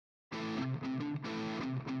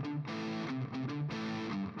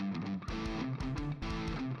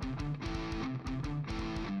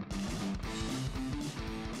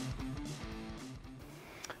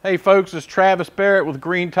Hey folks, it's Travis Barrett with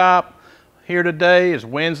Green Top. Here today is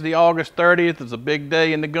Wednesday, August 30th. It's a big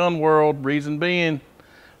day in the gun world. Reason being,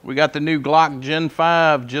 we got the new Glock Gen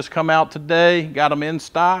 5 just come out today. Got them in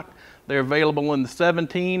stock. They're available in the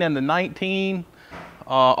 17 and the 19.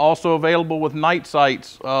 Also available with night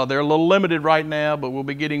sights. They're a little limited right now, but we'll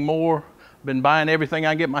be getting more. Been buying everything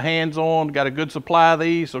I can get my hands on. Got a good supply of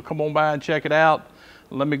these, so come on by and check it out.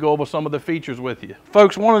 Let me go over some of the features with you.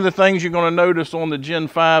 Folks, one of the things you're going to notice on the Gen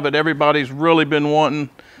 5 that everybody's really been wanting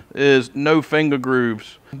is no finger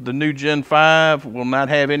grooves. The new Gen 5 will not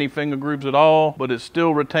have any finger grooves at all, but it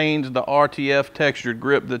still retains the RTF textured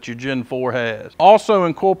grip that your Gen 4 has. Also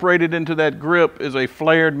incorporated into that grip is a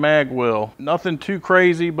flared mag well. Nothing too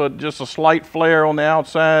crazy, but just a slight flare on the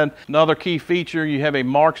outside. Another key feature, you have a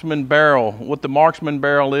marksman barrel. What the marksman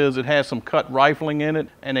barrel is, it has some cut rifling in it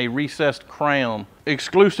and a recessed crown.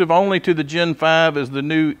 Exclusive only to the Gen 5 is the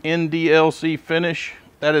new NDLC finish.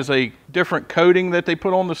 That is a different coating that they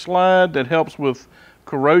put on the slide that helps with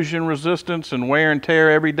corrosion resistance and wear and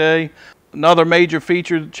tear every day. Another major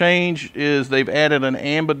feature change is they've added an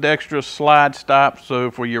ambidextrous slide stop,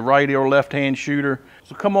 so for your right or left hand shooter.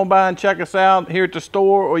 So come on by and check us out here at the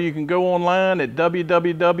store, or you can go online at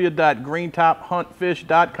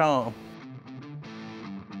www.greentophuntfish.com.